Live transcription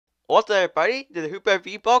What's up, everybody? Did the hoopa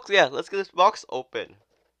V box? Yeah, let's get this box open.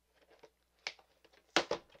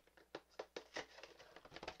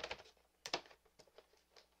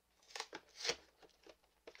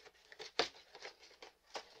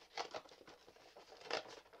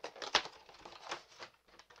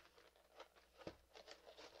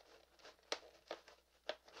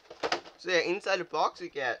 So yeah, inside the box we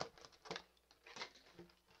get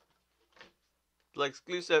the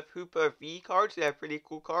exclusive hoopa V cards. Yeah, pretty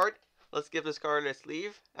cool card. Let's give this card a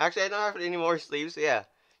sleeve. Actually, I don't have any more sleeves, so yeah.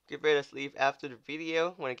 Give it a sleeve after the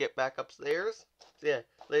video when I get back upstairs. So yeah,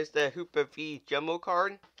 there's the hoopa V jumbo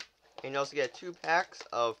card. And you also get 2 packs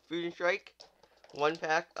of Fusion Strike, 1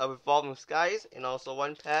 pack of Evolving Skies, and also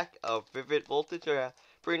 1 pack of Vivid Voltage. So yeah,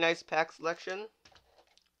 pretty nice pack selection.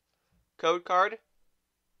 Code card.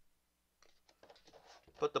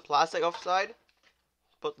 Put the plastic offside.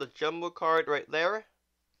 Put the jumbo card right there.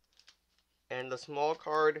 And the small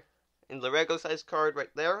card and the regular size card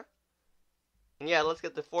right there. And yeah, let's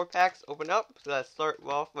get the 4 packs open up. So let's start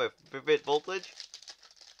off with Vivid Voltage.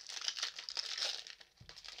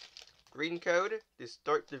 Green code to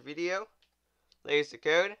start the video. There's the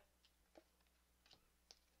code.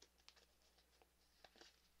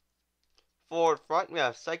 Forward front, we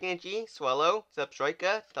have Psychic, Swallow,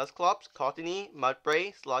 Zebstrika, Dusclops, Cottony,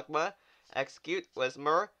 Mudbray, Slugma, Execute,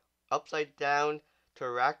 Wesmer, Upside Down,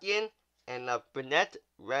 Terrakion, and a Burnett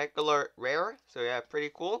regular rare. So yeah,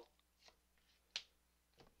 pretty cool.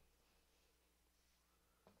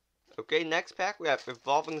 Okay, next pack we have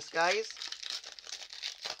Evolving Skies.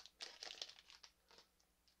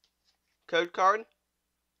 Code card.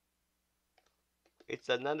 It's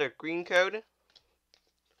another green code.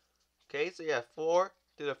 Okay, so you have 4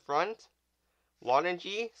 to the front.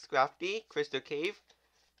 Watergy, Scrafty, Crystal Cave.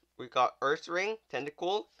 We got Ursaring,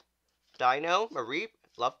 Tentacool, Dino, Mareep,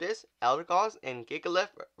 Loftus, Eldegoss, and Gigalith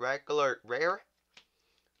regular rare.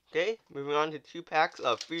 Okay, moving on to 2 packs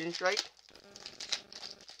of Fusion Strike.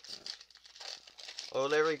 Oh,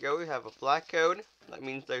 there we go. We have a black code. That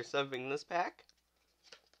means there's something in this pack.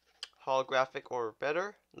 Holographic or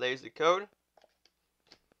better. There's the code.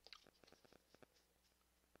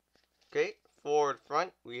 Okay, forward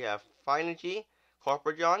front, we have Finergy,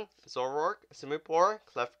 Corporajon, Zoroark, Simipour,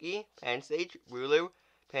 Klefki, Pansage, Wooloo,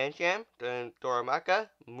 Pancham, Doramaka,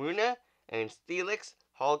 Muna, and Steelix.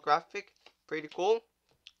 Holographic. Pretty cool.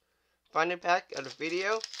 Final pack of the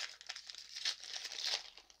video.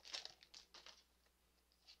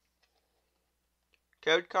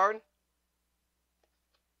 Code card.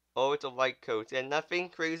 Oh, it's a white code. Yeah, nothing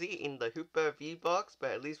crazy in the hoopa V box,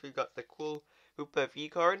 but at least we got the cool hoopa V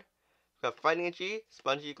card. Got Fighting Energy,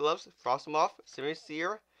 Spongy Gloves, Frostmoth,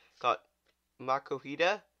 Simisear, got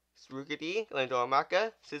Makuhita, Srugity,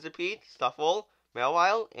 Glendoramaka, Scissorpede, Stuffle,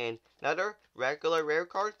 Melvile, and another regular rare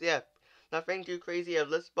cards. Yeah, nothing too crazy out of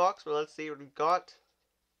this box, but let's see what we got.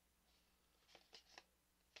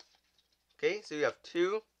 Okay, so we have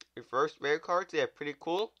 2 reverse rare cards. Yeah, pretty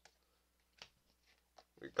cool.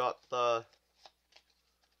 We got the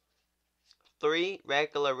 3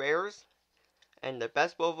 regular rares. And the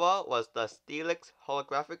best of all was the Steelix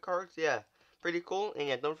holographic cards. Yeah, pretty cool. And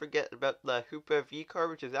yeah, don't forget about the hoopa V card,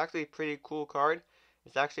 which is actually a pretty cool card.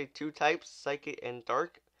 It's actually 2 types, Psychic and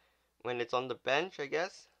Dark, when it's on the bench, I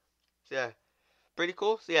guess. So yeah, pretty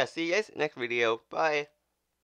cool. So yeah, see you guys next video. Bye.